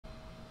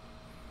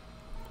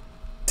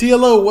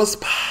TLO, what's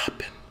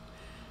poppin'?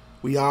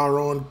 We are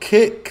on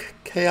Kick,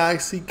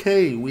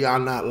 K-I-C-K. We are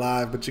not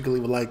live, but you can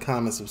leave a like,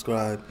 comment,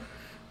 subscribe.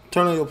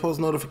 Turn on your post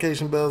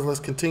notification bells. Let's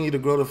continue to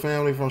grow the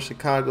family from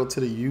Chicago to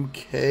the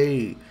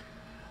UK.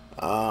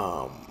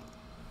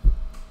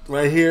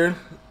 Right here,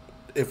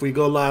 if we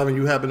go live and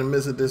you happen to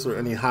miss it, this or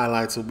any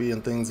highlights will be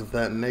and things of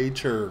that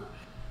nature.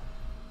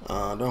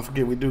 Don't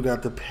forget, we do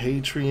got the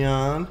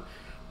Patreon.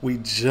 We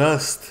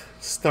just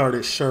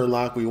started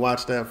Sherlock. We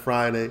watched that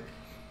Friday.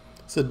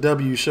 It's a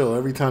W show.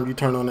 Every time you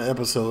turn on the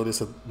episode,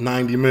 it's a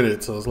 90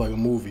 minutes, so it's like a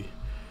movie.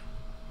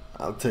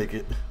 I'll take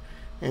it.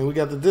 And we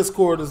got the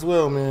Discord as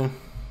well, man.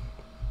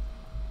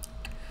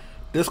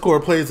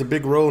 Discord plays a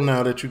big role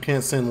now that you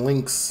can't send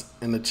links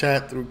in the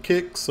chat through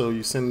Kick, so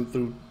you send it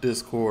through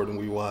Discord and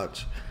we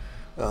watch.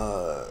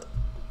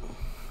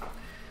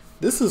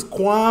 This is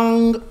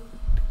QUANG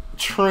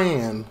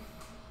TRAN.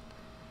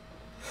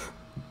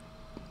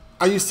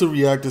 I used to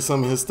react to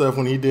some of his stuff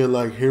when he did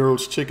like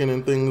Harold's Chicken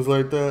and things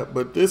like that,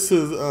 but this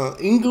is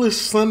English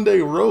Sunday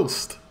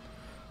roast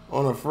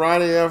on a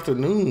Friday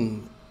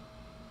afternoon.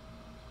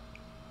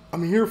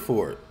 I'm here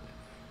for it.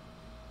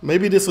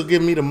 Maybe this will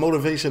give me the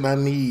motivation I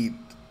need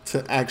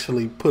to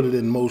actually put it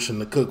in motion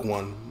to cook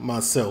one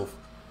myself.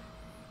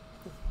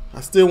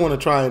 I still want to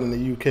try it in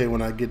the UK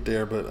when I get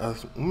there, but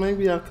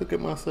maybe I'll cook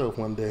it myself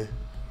one day.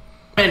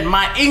 And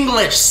my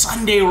English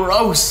Sunday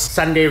roast.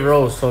 Sunday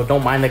roast, so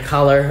don't mind the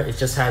color. It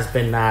just has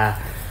been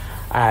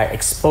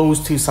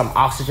exposed to some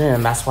oxygen,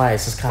 and that's why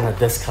it's just kind of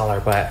this color,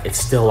 but it's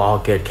still all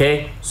good,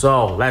 okay?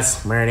 So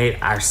let's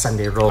marinate our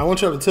Sunday roast. I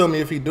want y'all to tell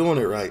me if he's doing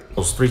it right.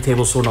 3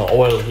 tablespoons of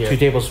oil here, 2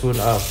 tablespoons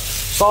of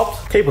salt,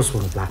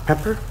 tablespoon of black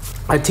pepper,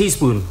 a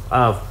teaspoon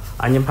of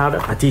onion powder,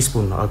 a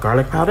teaspoon of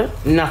garlic powder.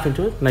 Nothing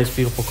to it. Nice,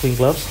 beautiful, clean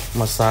gloves.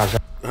 Massage.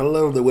 I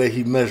love the way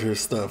he measures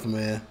stuff,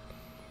 man.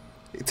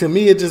 To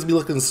me, it just be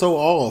looking so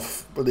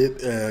off, but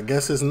I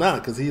guess it's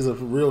not, because he's a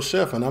real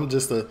chef, and I'm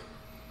just a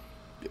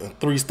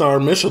 3-star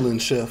Michelin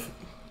chef.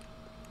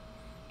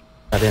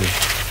 That in,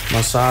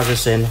 massage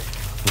this in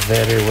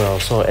very well.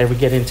 So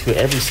get into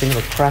every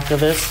single crack of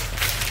this,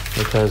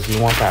 because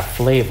you want that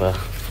flavor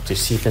to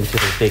seep into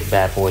this big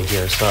bad boy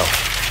here. So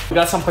we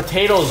got some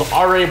potatoes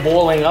already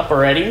boiling up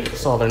already,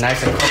 so they're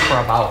nice and cooked for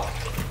about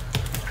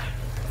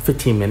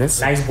 15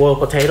 minutes. Nice boiled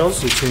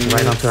potatoes,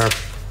 right onto our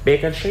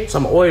bacon sheet.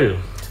 Some oil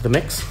to the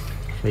mix,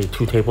 maybe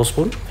 2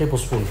 tablespoons.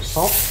 Tablespoon of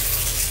salt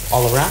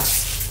all around,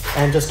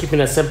 and just keeping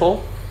it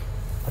simple,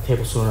 a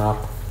tablespoon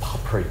of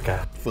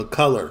paprika. For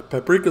color.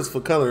 Paprika's for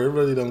color. It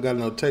really don't got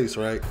no taste,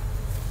 right?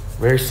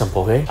 Very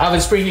simple, okay?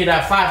 Oven's preheated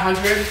at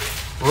 500.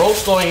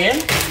 Roast going in.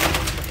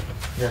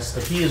 Yes,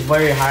 the heat is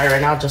very high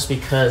right now just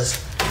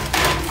because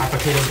our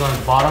potatoes go on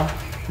the bottom,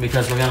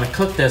 because we're gonna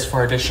cook this for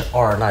we're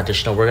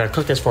gonna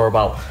cook this for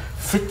about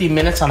 50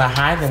 minutes on a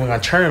high, then we're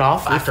gonna turn it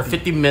off after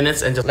 50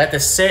 minutes and just let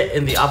this sit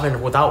in the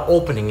oven without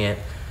opening it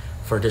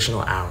for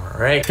additional hour,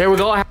 right? Here we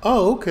go.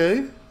 Oh,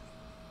 okay.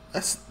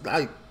 I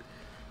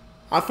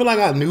feel like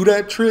I knew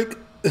that trick.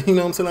 You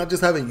know what I'm saying? I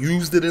just haven't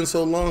used it in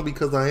so long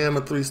because I am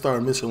a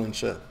 3-star Michelin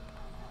chef.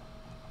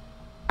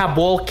 I have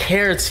boiled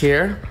carrots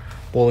here.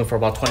 Boiling for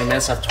about 20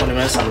 minutes. After 20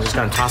 minutes, I'm just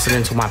gonna toss it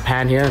into my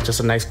pan here.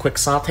 Just a nice quick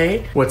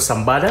saute with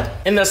some butter.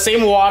 In the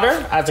same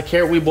water as the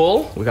carrot we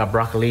boil, we got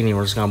broccolini.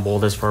 We're just gonna boil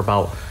this for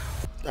about...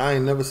 I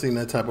ain't never seen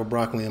that type of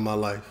broccoli in my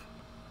life.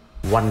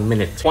 1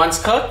 minute. Once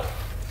cooked,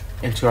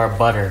 into our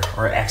butter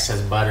or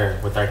excess butter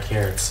with our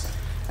carrots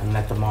and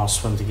let them all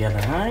swim together,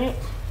 all right?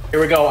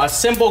 Here we go, a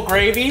simple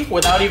gravy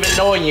without even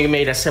knowing you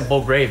made a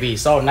simple gravy.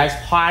 So nice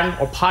pan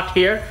or pot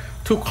here,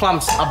 2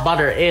 clumps of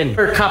butter in,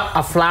 1 cup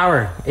of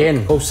flour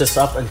in. Toast this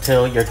up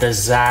until your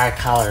desired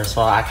color.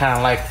 So I kind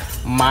of like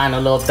mine a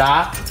little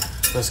dark,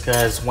 just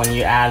because when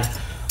you add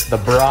the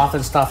broth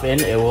and stuff in,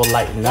 it will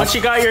lighten up. Once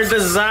you got your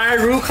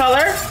desired roux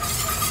color,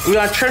 we're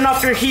gonna turn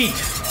off your heat.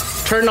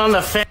 Turn on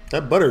the fan.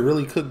 That butter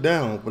really cooked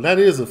down, but that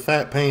is a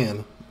fat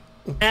pan.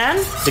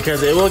 And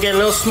because it will get a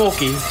little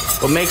smoky,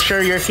 but make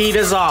sure your heat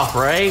is off,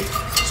 right?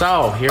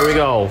 So here we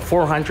go,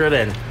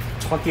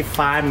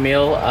 425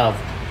 ml of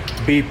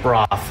beef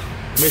broth.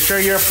 Make sure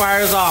your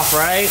fire is off,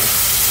 right?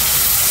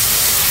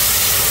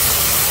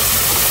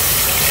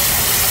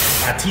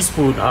 A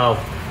teaspoon of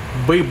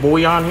beef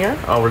bouillon here,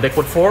 or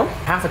liquid form.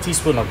 Half a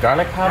teaspoon of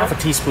garlic powder, half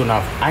a teaspoon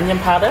of onion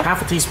powder,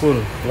 half a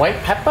teaspoon white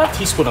pepper, a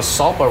teaspoon of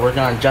salt, but we're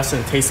gonna adjust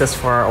and taste this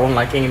for our own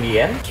liking in the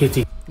end.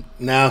 Kitty.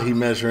 Now he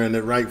measuring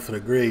it right for the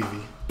gravy.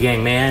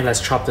 Gang, man,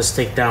 let's chop the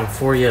steak down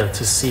for you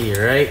to see,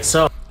 right?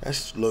 So that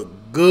should look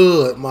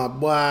good, my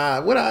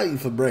boy. What I eat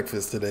for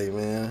breakfast today,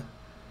 man?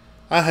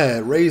 I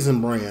had raisin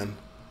bran.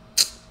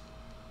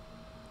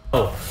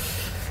 Oh,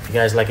 if you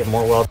guys like it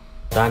more well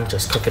done,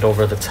 just cook it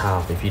over the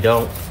top. If you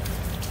don't,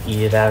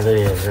 eat it as it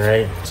is,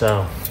 right?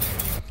 So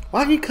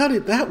why he cut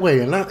it that way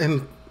and not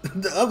in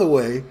the other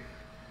way?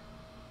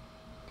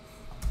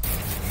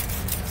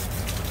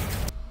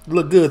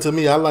 Look good to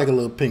me. I like a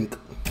little pink.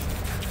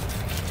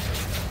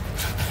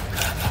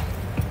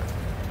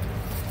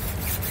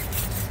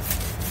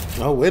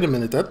 Oh, wait a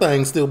minute. That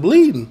thing's still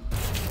bleeding.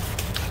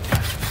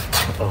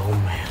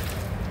 Oh, man.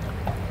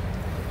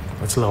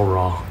 it's a little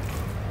raw.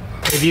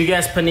 If you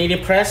guys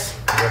panini press,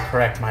 you're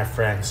correct, my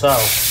friend. So,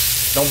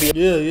 don't be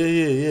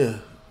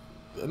Yeah.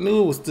 I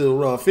knew it was still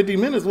raw. 50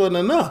 minutes wasn't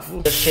enough.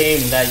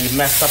 ashamed that you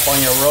messed up on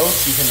your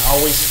roast. You can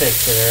always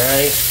fix it,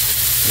 alright?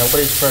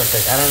 Nobody's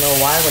perfect. I don't know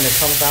why when it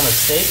comes down to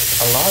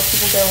steaks, a lot of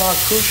people get a lot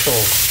crucial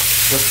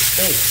with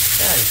steaks.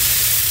 Guys,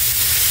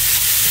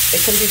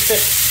 it can be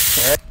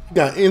fixed, alright?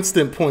 Got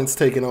instant points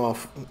taken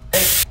off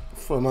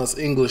from us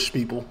English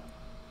people.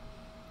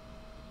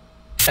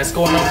 Let's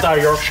go on with our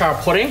Yorkshire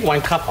pudding.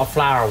 1 cup of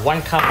flour,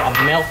 1 cup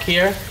of milk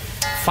here,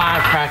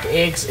 5 cracked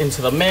eggs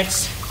into the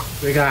mix.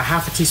 We got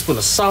 1/2 teaspoon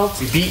of salt.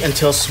 We beat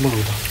until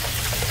smooth.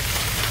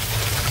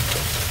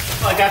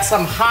 I got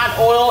some hot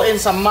oil in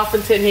some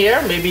muffin tin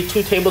here, maybe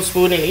 2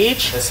 tablespoons in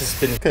each. This has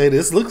been Okay,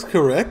 this looks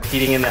correct.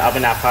 heating in the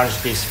oven at 500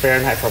 degrees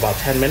Fahrenheit for about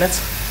 10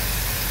 minutes.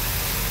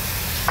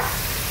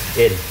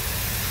 In.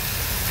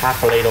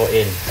 Half a ladle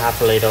in, half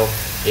a ladle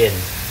in.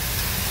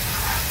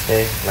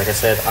 Okay, like I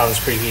said, oven's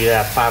preheated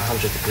at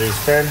 500 degrees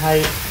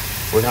Fahrenheit.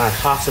 We're gonna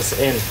toss this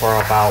in for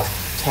about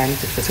 10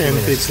 to 15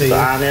 minutes. Keep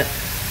on it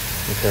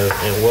because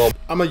it will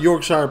I'm a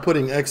Yorkshire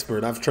pudding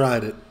expert. I've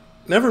tried it.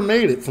 Never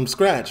made it from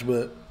scratch,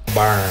 but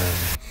burn.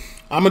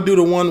 I'm gonna do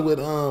the one with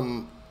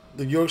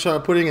the Yorkshire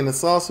pudding and the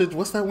sausage.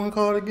 What's that one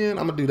called again?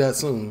 I'm gonna do that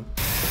soon.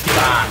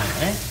 Keep on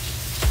it, eh?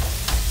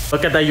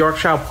 Look at the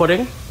Yorkshire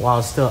pudding while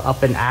it's still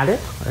up and at it,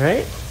 all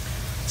right?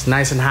 It's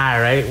nice and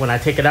high, right? When I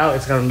take it out,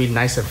 it's gonna be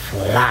nice and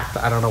flat.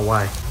 I don't know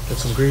why. Get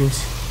some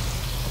greens.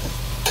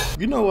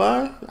 You know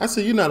why? I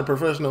said you're not a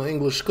professional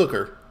English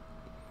cooker.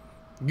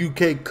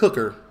 UK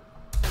cooker.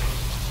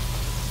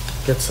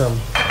 Get some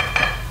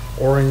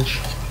orange.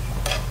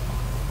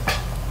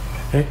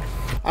 Okay.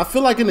 I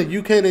feel like in the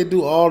UK they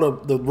do all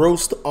the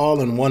roast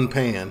all in one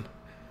pan.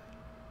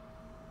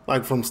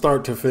 Like from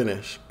start to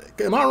finish.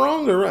 Am I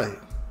wrong or right?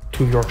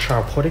 2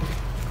 Yorkshire pudding.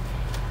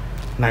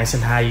 Nice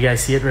and high. You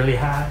guys see it really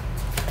high?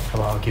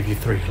 Well, I'll give you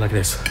 3. Look at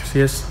this. See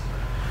this?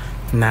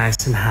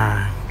 Nice and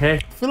high. Okay.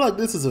 I feel like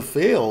this is a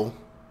fail.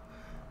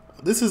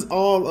 This is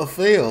all a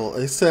fail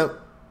except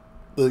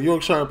the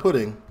Yorkshire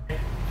pudding.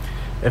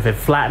 If it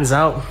flattens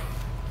out,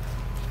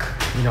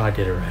 you know I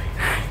did it right.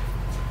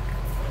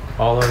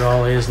 All it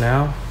all is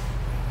now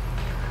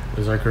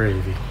is our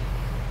gravy.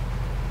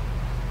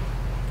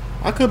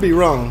 I could be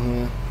wrong,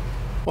 man.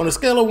 On a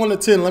scale of 1 to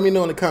 10, let me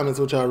know in the comments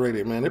what y'all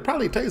rated, man. It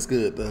probably tastes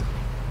good, though.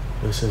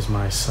 This is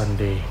my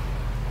Sunday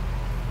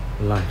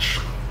lunch.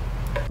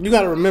 You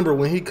got to remember,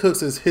 when he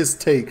cooks, it's his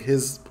take,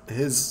 his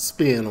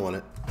spin on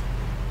it.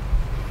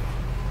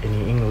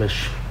 Any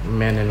English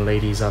men and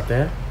ladies out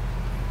there?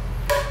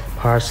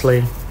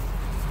 Parsley.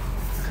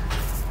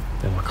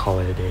 Then we'll call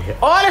it a day here.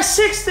 Oh, that's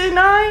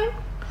 69!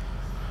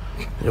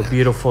 Your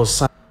beautiful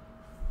son.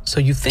 So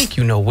you think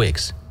you know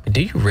wigs, but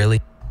do you really?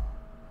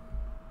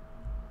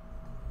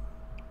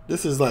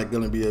 This is like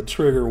going to be a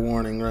trigger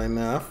warning right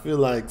now. I feel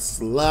like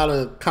a lot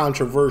of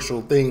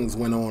controversial things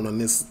went on in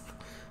this.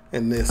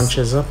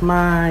 Bunches of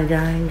my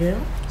guy and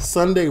girl.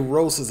 Sunday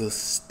roast is a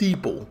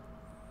steeple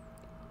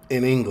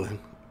in England,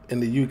 in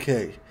the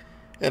UK.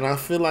 And I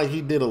feel like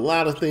he did a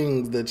lot of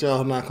things that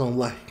y'all not going to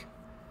like.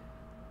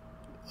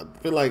 I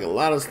feel like a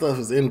lot of stuff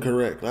is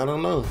incorrect. I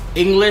don't know.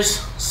 English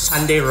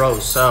Sunday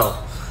roast. So,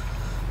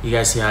 you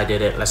guys see how I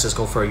did it. Let's just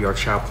go for a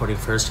Yorkshire pudding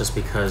first just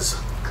because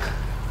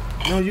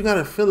No, you got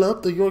to fill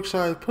up the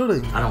Yorkshire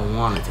pudding. I don't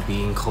want it to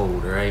be in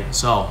cold, alright?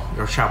 So,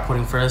 Yorkshire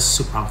pudding first.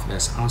 Super pumped for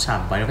this. I want to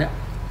have a bite of it.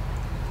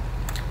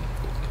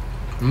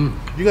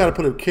 You got to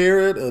put a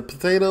carrot, a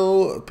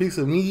potato, a piece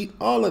of meat,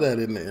 all of that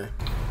in there.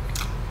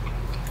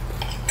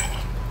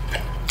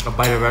 A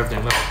bite of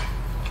everything. Look.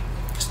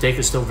 Steak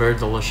is still very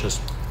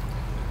delicious.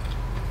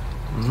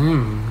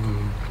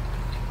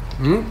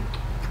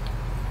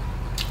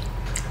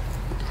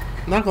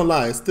 Not gonna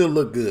lie, it still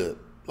look good.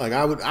 Like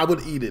I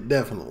would eat it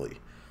definitely,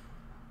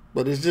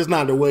 but it's just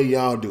not the way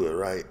y'all do it,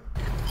 right?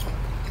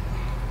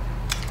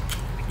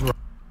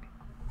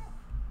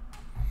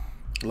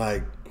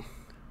 Like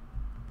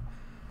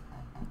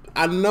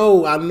I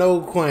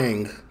know,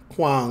 Quang,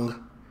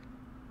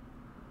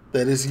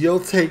 that it's your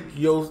take,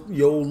 your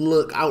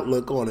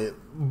outlook on it,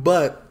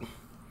 but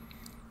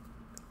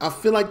I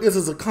feel like this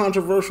is a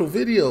controversial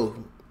video.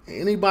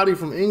 Anybody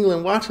from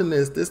England watching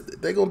this,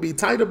 they're gonna be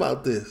tight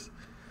about this.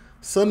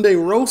 Sunday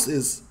roast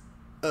is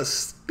a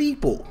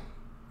steeple.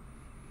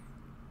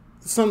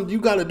 You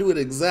got to do it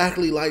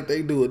exactly like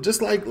they do it,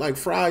 just like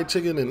fried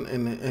chicken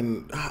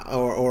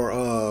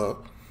or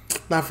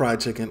not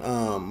fried chicken,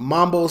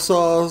 mambo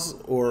sauce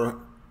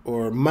or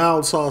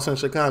mild sauce in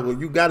Chicago.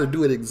 You got to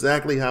do it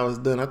exactly how it's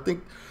done. I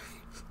think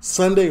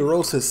Sunday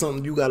roast is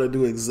something you got to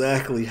do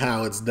exactly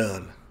how it's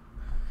done.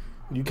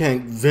 You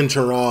can't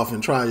venture off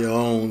and try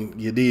your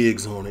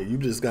digs on it. You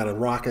just got to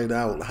rock it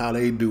out how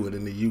they do it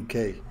in the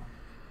UK.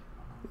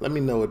 Let me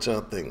know what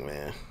y'all think,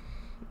 man.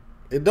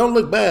 It don't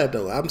look bad,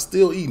 though. I'm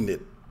still eating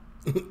it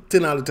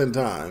 10 out of 10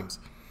 times.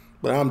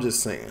 But I'm just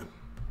saying.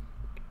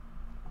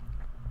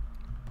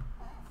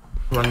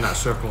 Run that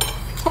circle.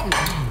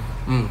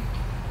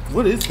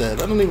 What is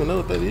that? I don't even know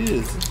what that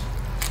is.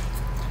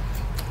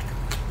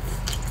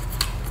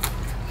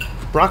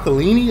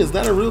 Broccolini? Is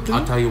that a real thing?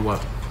 I'll tell you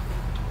what.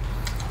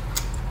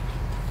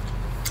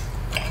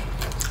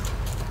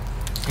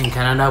 In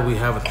Canada, we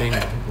have a thing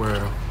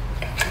where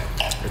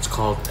it's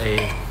called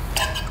a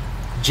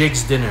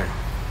Jig's dinner.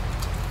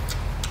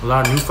 A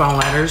lot of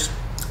Newfoundlanders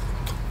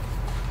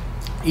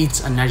eats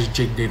a nice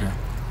jig dinner.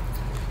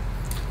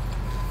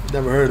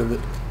 Never heard of it.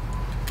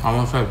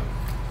 Almost like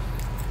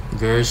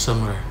very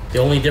similar. The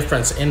only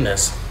difference in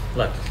this,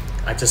 look,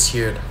 I just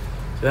seared.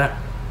 See that?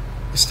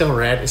 It's still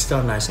red. It's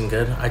still nice and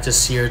good. I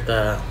just seared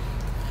the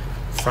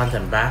front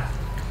and back,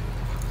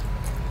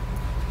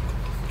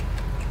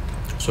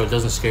 so it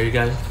doesn't scare you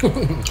guys.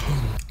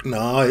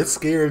 No, it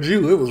scared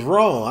you. It was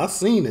raw. I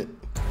seen it.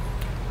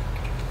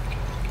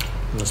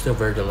 And it's still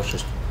very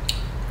delicious.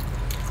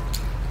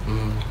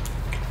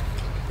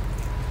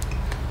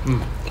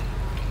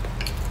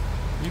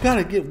 You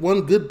gotta get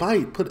one good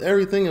bite. Put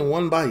everything in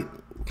one bite.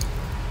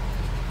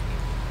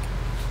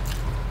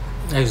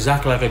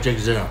 Exactly like a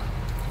Jig's dinner,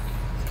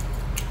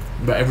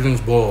 but everything's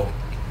boiled,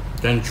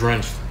 then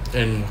drenched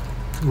in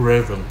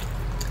gravy.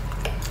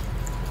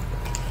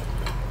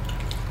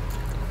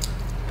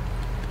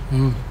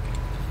 Oh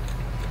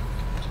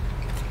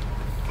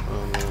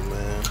no,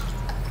 man.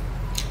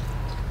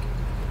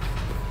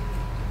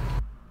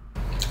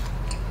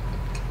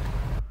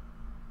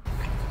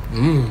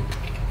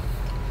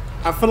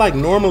 I feel like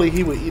normally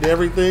he would eat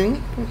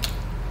everything.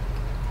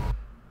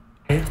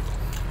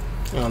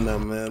 Oh no,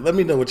 man. Let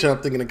me know what y'all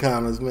think in the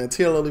comments, man.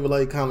 TLO, leave a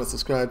like, comment,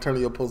 subscribe, turn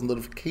on your post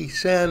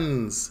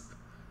notifications.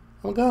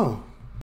 I'm gonna go.